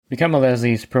Become a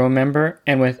Leslie's Pro member,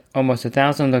 and with almost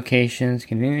 1,000 locations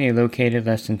conveniently located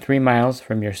less than 3 miles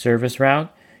from your service route,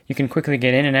 you can quickly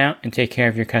get in and out and take care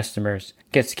of your customers.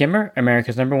 Get Skimmer,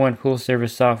 America's #1 pool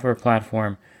service software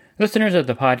platform. Listeners of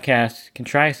the podcast can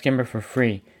try Skimmer for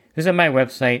free. Visit my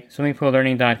website,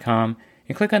 swimmingpoollearning.com,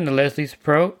 and click on the Leslie's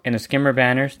Pro and the Skimmer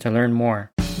banners to learn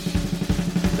more. The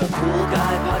Pool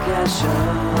Guy Podcast Show.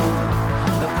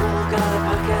 The Pool Guy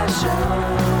Podcast Show.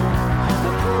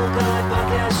 The Pool Guy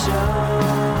Podcast Show.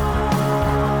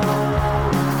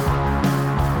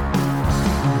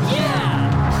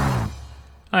 Yeah!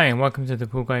 Hi, and welcome to the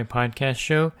Pool Guy Podcast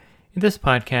Show. In this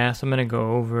podcast, I'm going to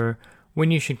go over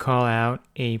when you should call out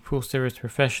a pool service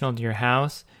professional to your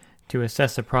house to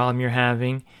assess a problem you're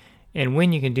having, and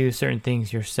when you can do certain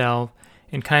things yourself,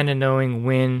 and kind of knowing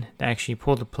when to actually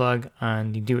pull the plug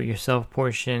on the do-it-yourself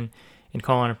portion and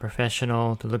call on a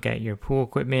professional to look at your pool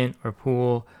equipment or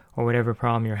pool or whatever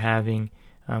problem you're having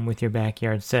with your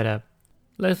backyard setup.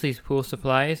 Leslie's Pool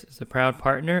Supplies is a proud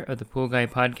partner of the Pool Guy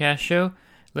Podcast Show.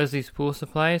 Leslie's Pool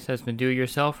Supplies has been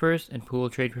do-it-yourselfers and pool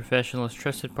trade professionals'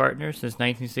 trusted partner since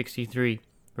 1963,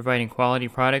 providing quality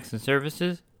products and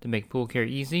services to make pool care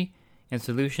easy and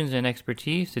solutions and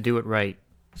expertise to do it right.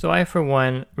 So I, for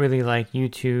one, really like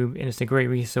YouTube, and it's a great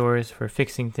resource for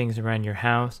fixing things around your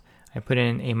house. I put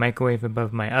in a microwave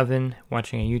above my oven,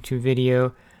 watching a YouTube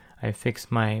video. I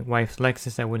fixed my wife's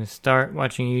Lexus that wouldn't start,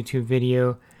 watching a YouTube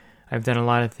video. I've done a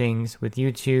lot of things with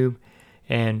YouTube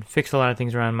and fixed a lot of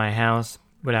things around my house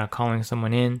without calling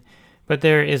someone in. But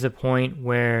there is a point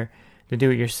where the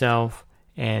do-it-yourself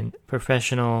and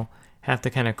professional have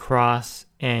to kind of cross,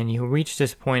 and you'll reach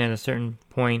this point at a certain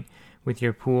point with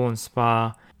your pool and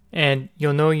spa, and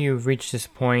you'll know you've reached this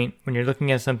point when you're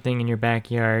looking at something in your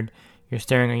backyard, you're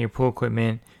staring at your pool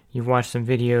equipment, you've watched some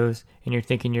videos, and you're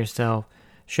thinking to yourself,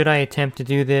 should I attempt to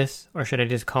do this, or should I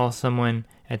just call someone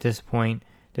at this point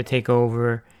to take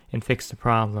over and fix the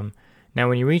problem? Now,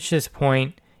 when you reach this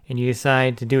point and you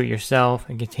decide to do it yourself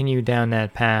and continue down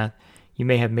that path, you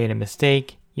may have made a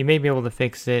mistake, you may be able to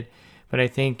fix it, but I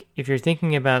think if you're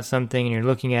thinking about something and you're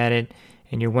looking at it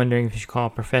and you're wondering if you should call a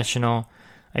professional,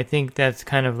 I think that's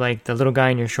kind of like the little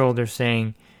guy on your shoulder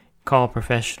saying, call a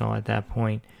professional at that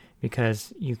point,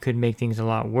 because you could make things a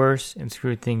lot worse and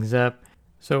screw things up.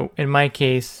 So in my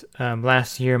case,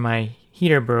 last year my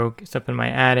heater broke. It's up in my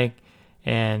attic,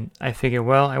 and I figured,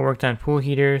 well, I worked on pool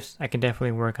heaters. I can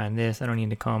definitely work on this. I don't need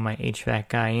to call my HVAC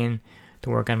guy in to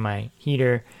work on my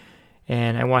heater.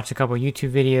 And I watched a couple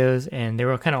YouTube videos, and they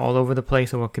were kind of all over the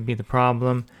place of what could be the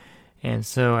problem. And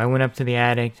so I went up to the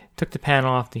attic, took the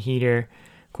panel off the heater.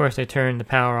 Of course, I turned the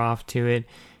power off to it,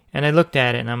 and I looked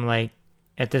at it, and I'm like,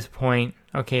 at this point,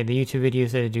 okay, the YouTube video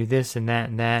said to do this and that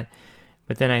and that.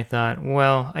 But then I thought,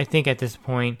 well, I think at this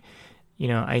point,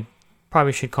 I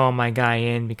probably should call my guy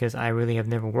in, because I really have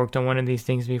never worked on one of these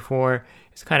things before.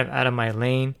 It's kind of out of my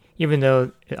lane. Even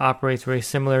though it operates very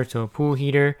similar to a pool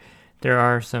heater, there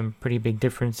are some pretty big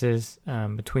differences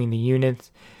between the units.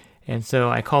 And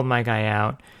so I called my guy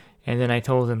out, and then I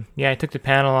told him, yeah, I took the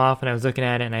panel off and I was looking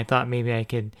at it and I thought maybe I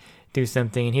could do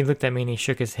something. And he looked at me and he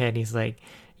shook his head. He's like,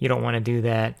 you don't want to do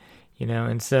that,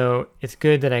 And so it's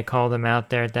good that I called him out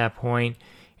there at that point.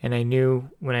 And I knew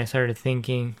when I started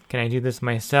thinking, can I do this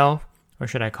myself or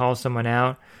should I call someone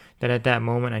out, that at that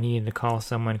moment I needed to call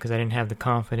someone because I didn't have the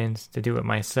confidence to do it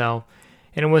myself.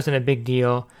 And it wasn't a big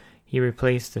deal. He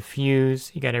replaced the fuse,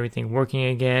 he got everything working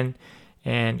again,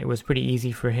 and it was pretty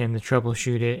easy for him to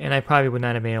troubleshoot it, and I probably would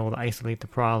not have been able to isolate the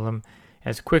problem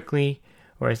as quickly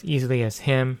or as easily as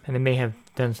him, and it may have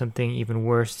done something even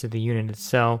worse to the unit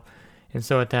itself. And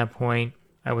so at that point,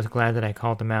 I was glad that I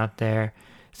called him out there.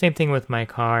 Same thing with my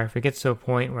car. If it gets to a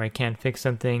point where I can't fix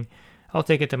something, I'll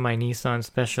take it to my Nissan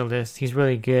specialist. He's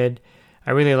really good.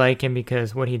 I really like him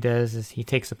because what he does is he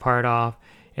takes the part off,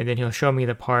 and then he'll show me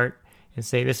the part and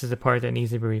say, this is the part that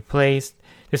needs to be replaced,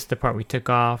 this is the part we took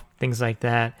off, things like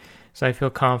that. So I feel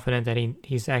confident that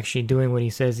he's actually doing what he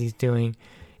says he's doing.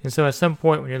 And so at some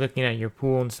point when you're looking at your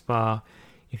pool and spa,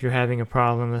 if you're having a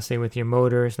problem, let's say with your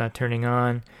motor, it's not turning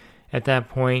on, at that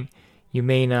point you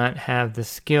may not have the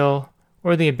skill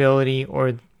or the ability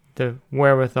or the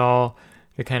wherewithal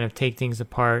to kind of take things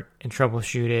apart and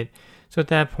troubleshoot it. So at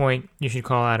that point, you should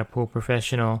call out a pool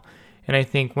professional. And I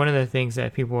think one of the things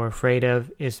that people are afraid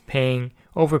of is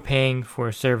overpaying for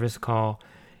a service call.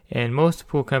 And most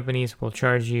pool companies will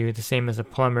charge you the same as a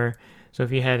plumber. So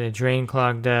if you had a drain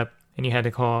clogged up and you had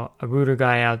to call a rooter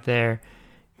guy out there,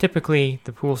 typically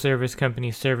the pool service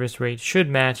company's service rate should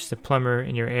match the plumber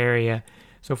in your area.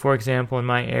 So for example, in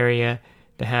my area,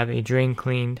 to have a drain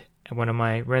cleaned at one of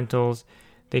my rentals,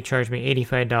 they charge me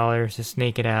 $85 to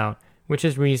snake it out, which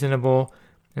is reasonable.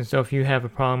 And so if you have a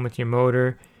problem with your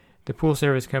motor, the pool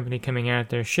service company coming out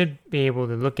there should be able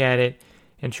to look at it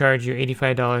and charge you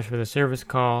 $85 for the service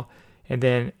call. And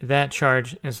then that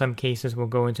charge in some cases will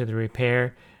go into the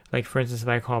repair. Like for instance, if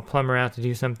I call a plumber out to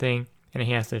do something and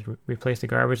he has to replace the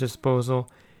garbage disposal,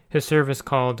 his service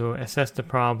call to assess the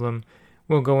problem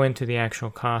will go into the actual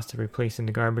cost of replacing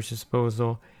the garbage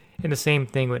disposal. And the same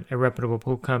thing with a reputable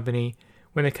pool company.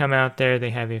 When they come out there,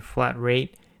 they have a flat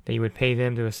rate that you would pay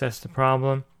them to assess the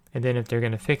problem. And then if they're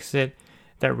going to fix it,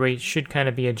 that rate should kind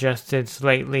of be adjusted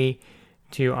slightly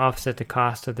to offset the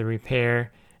cost of the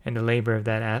repair and the labor of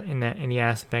that in the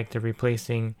aspect of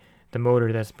replacing the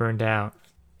motor that's burned out.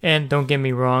 And don't get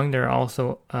me wrong, there are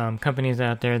also companies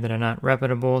out there that are not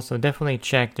reputable, so definitely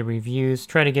check the reviews.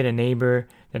 Try to get a neighbor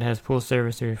that has pool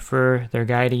service to refer their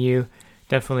guy to you.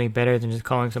 Definitely better than just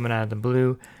calling someone out of the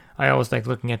blue. I always like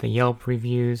looking at the Yelp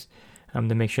reviews to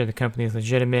make sure the company is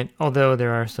legitimate, although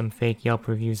there are some fake Yelp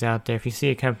reviews out there. If you see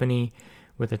a company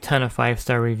with a ton of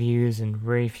 5-star reviews and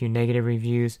very few negative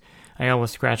reviews, I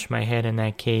always scratch my head in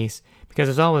that case, because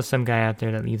there's always some guy out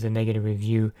there that leaves a negative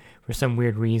review for some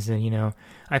weird reason.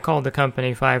 I called the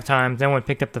company 5 times, no one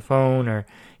picked up the phone, or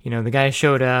the guy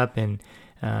showed up and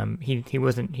he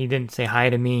didn't say hi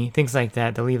to me, things like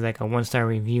that. They'll leave like a 1-star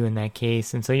review in that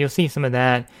case, and so you'll see some of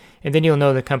that, and then you'll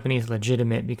know the company is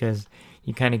legitimate because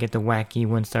you kind of get the wacky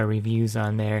 1-star reviews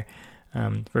on there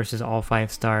versus all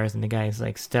 5 stars and the guy's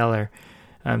like stellar.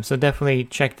 So definitely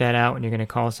check that out when you're going to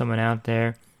call someone out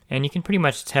there. And you can pretty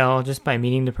much tell just by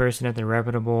meeting the person if they're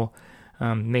reputable,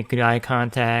 make good eye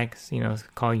contacts,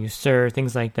 call you sir,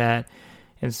 things like that.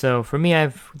 And so for me,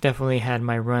 I've definitely had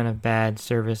my run of bad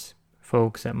service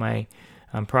folks at my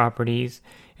properties,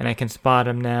 and I can spot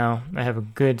them now. I have a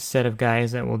good set of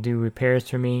guys that will do repairs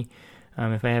for me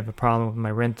if I have a problem with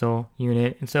my rental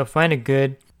unit. And so find a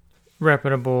good,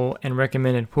 reputable, and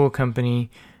recommended pool company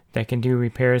that can do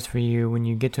repairs for you when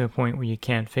you get to a point where you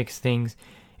can't fix things.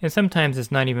 And sometimes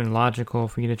it's not even logical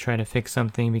for you to try to fix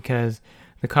something because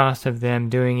the cost of them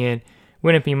doing it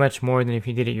wouldn't be much more than if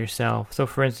you did it yourself. So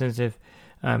for instance, if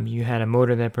you had a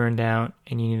motor that burned out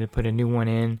and you need to put a new one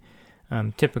in,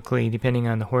 typically, depending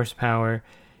on the horsepower,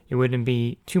 it wouldn't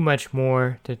be too much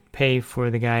more to pay for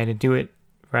the guy to do it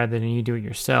rather than you do it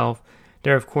yourself.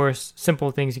 There are, of course,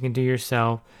 simple things you can do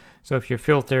yourself. So if your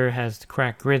filter has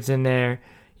cracked grids in there,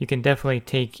 you can definitely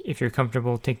if you're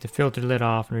comfortable, take the filter lid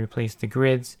off and replace the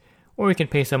grids, or you can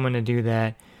pay someone to do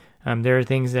that. There are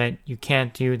things that you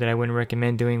can't do that I wouldn't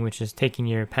recommend doing, which is taking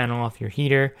your panel off your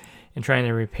heater and trying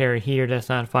to repair a heater that's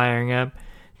not firing up.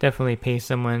 Definitely pay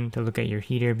someone to look at your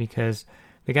heater, because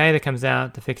the guy that comes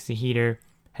out to fix the heater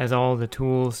has all the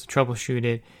tools to troubleshoot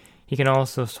it. He can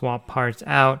also swap parts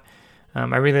out.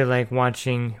 I really like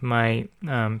watching my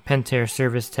Pentair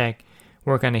service tech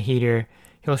work on a heater.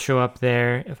 He'll show up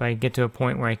there if I get to a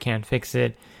point where I can't fix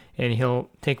it, and he'll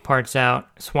take parts out,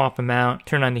 swap them out,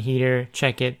 turn on the heater,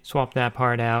 check it, swap that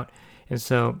part out. And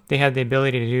so they have the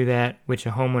ability to do that, which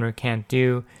a homeowner can't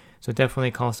do. So definitely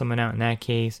call someone out in that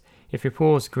case. If your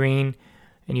pool is green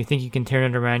and you think you can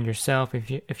turn it around yourself,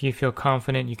 if you feel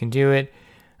confident you can do it,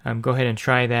 go ahead and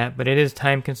try that. But it is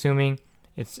time consuming.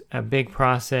 It's a big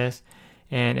process,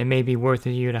 and it may be worth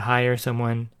it to you to hire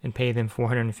someone and pay them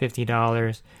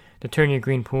 $450 to turn your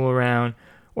green pool around,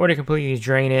 or to completely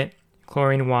drain it,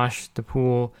 chlorine wash the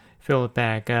pool, fill it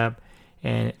back up,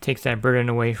 and it takes that burden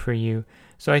away for you.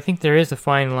 So I think there is a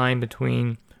fine line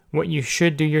between what you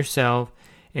should do yourself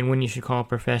and when you should call a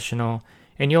professional.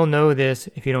 And you'll know this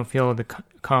if you don't feel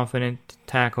confident to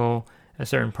tackle a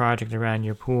certain project around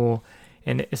your pool.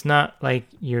 And it's not like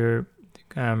you're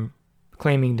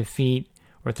claiming defeat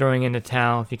or throwing in the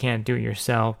towel if you can't do it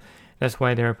yourself. That's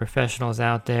why there are professionals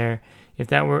out there. If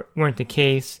that weren't the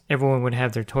case, everyone would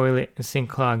have their toilet and sink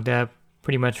clogged up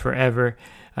pretty much forever,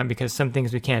 because some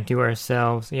things we can't do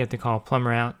ourselves. You have to call a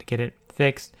plumber out to get it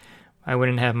fixed. I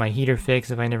wouldn't have my heater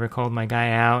fixed if I never called my guy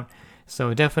out.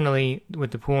 So definitely with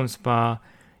the pool and spa,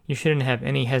 you shouldn't have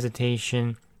any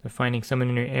hesitation of finding someone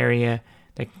in your area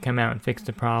that can come out and fix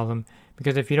the problem.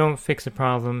 Because if you don't fix the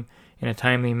problem in a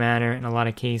timely manner, in a lot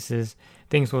of cases,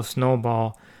 things will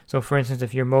snowball. So for instance,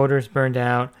 if your motor's burned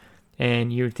out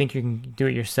and you think you can do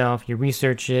it yourself, you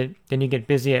research it, then you get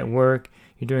busy at work,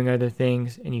 you're doing other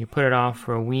things, and you put it off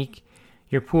for a week,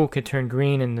 your pool could turn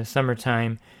green in the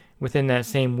summertime within that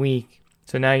same week.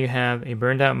 So now you have a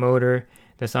burned out motor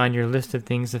that's on your list of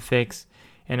things to fix,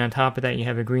 and on top of that you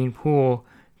have a green pool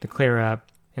to clear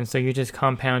up. And so you just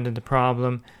compounded the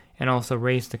problem and also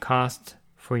raised the cost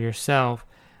for yourself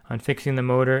on fixing the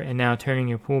motor and now turning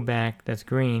your pool back that's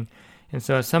green. And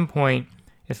so at some point,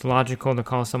 it's logical to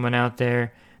call someone out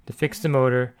there to fix the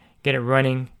motor, get it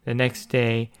running the next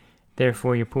day.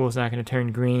 Therefore, your pool's not going to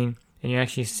turn green, and you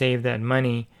actually save that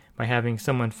money by having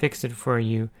someone fix it for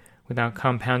you without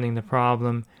compounding the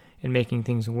problem and making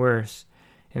things worse.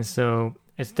 And so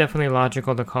it's definitely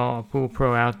logical to call a pool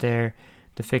pro out there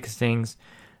to fix things.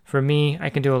 For me, I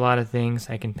can do a lot of things.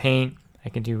 I can paint, I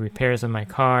can do repairs on my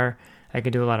car, I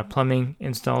can do a lot of plumbing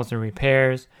installs and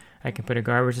repairs, I can put a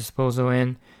garbage disposal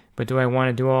in, but do I want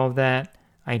to do all of that?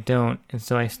 I don't. And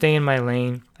so I stay in my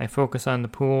lane. I focus on the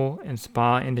pool and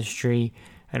spa industry.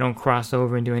 I don't cross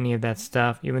over and do any of that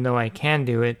stuff, even though I can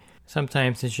do it.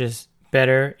 Sometimes it's just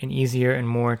better and easier and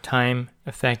more time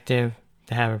effective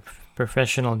to have a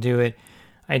professional do it.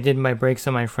 I did my brakes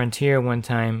on my Frontier one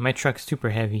time. My truck's super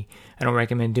heavy. I don't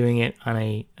recommend doing it on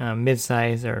a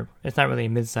mid-size, or it's not really a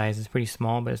mid-size, it's pretty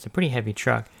small, but it's a pretty heavy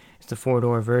truck. It's the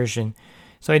 4-door version.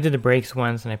 So I did the brakes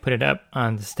once and I put it up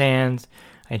on the stands.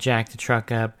 I jacked the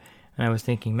truck up and I was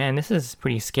thinking, man, this is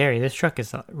pretty scary. This truck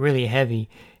is really heavy.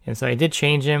 And so I did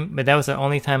change him, but that was the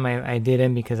only time I did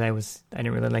him because I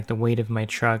didn't really like the weight of my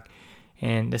truck.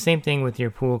 And the same thing with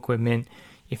your pool equipment.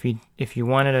 If you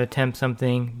wanted to attempt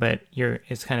something, but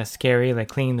it's kind of scary, like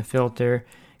cleaning the filter,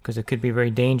 because it could be very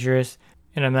dangerous.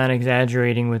 And I'm not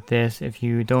exaggerating with this. If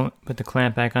you don't put the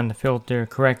clamp back on the filter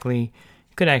correctly,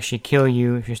 it could actually kill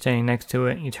you if you're standing next to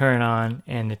it. You turn it on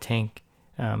and the tank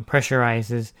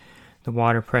pressurizes. The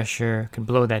water pressure could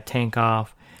blow that tank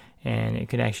off, and it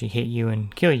could actually hit you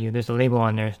and kill you. There's a label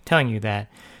on there telling you that.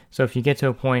 So if you get to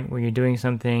a point where you're doing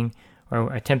something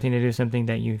or attempting to do something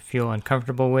that you feel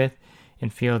uncomfortable with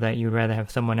and feel that you'd rather have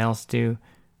someone else do,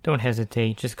 don't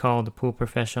hesitate. Just call the pool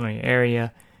professional in your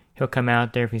area. He'll come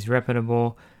out there if he's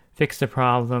reputable, fix the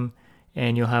problem,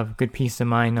 and you'll have good peace of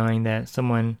mind knowing that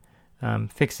someone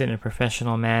fixed it in a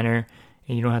professional manner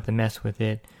and you don't have to mess with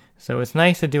it. So it's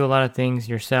nice to do a lot of things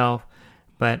yourself,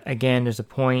 but again, there's a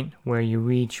point where you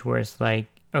reach where it's like,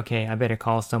 okay, I better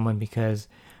call someone because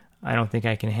I don't think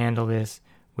I can handle this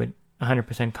with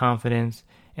 100% confidence,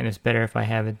 and it's better if I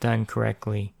have it done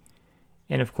correctly.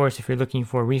 And of course, if you're looking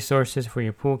for resources for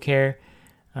your pool care,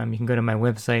 you can go to my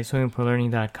website,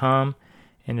 swimmingpoollearning.com,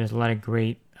 and there's a lot of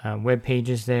great web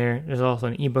pages there. There's also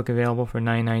an ebook available for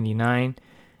 $9.99,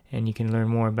 and you can learn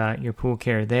more about your pool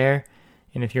care there.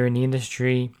 And if you're in the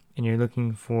industry and you're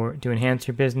looking to enhance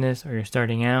your business, or you're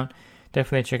starting out,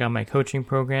 definitely check out my coaching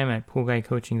program at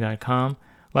poolguycoaching.com.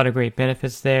 A lot of great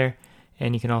benefits there,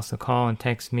 and you can also call and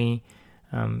text me.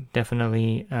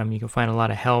 Definitely, you can find a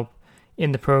lot of help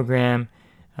in the program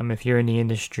if you're in the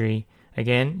industry.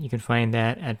 Again, you can find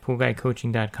that at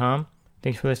poolguycoaching.com.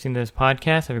 Thanks for listening to this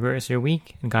podcast. Have a great rest of your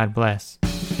week, and God bless.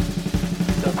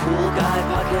 The Pool Guy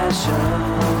Podcast Show.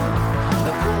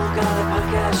 The Pool Guy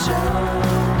Podcast Show.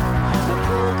 The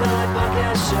Pool Guy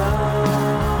Podcast Show.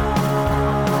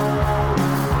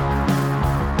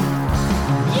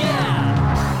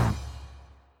 Yeah!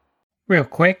 Real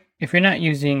quick, if you're not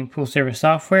using pool service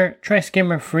software, try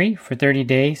Skimmer free for 30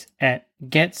 days at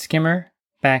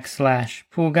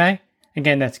getskimmer.com/poolguy.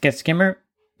 Again, that's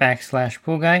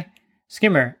getskimmer.com/poolguy.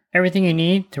 Skimmer, everything you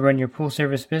need to run your pool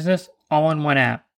service business all in one app.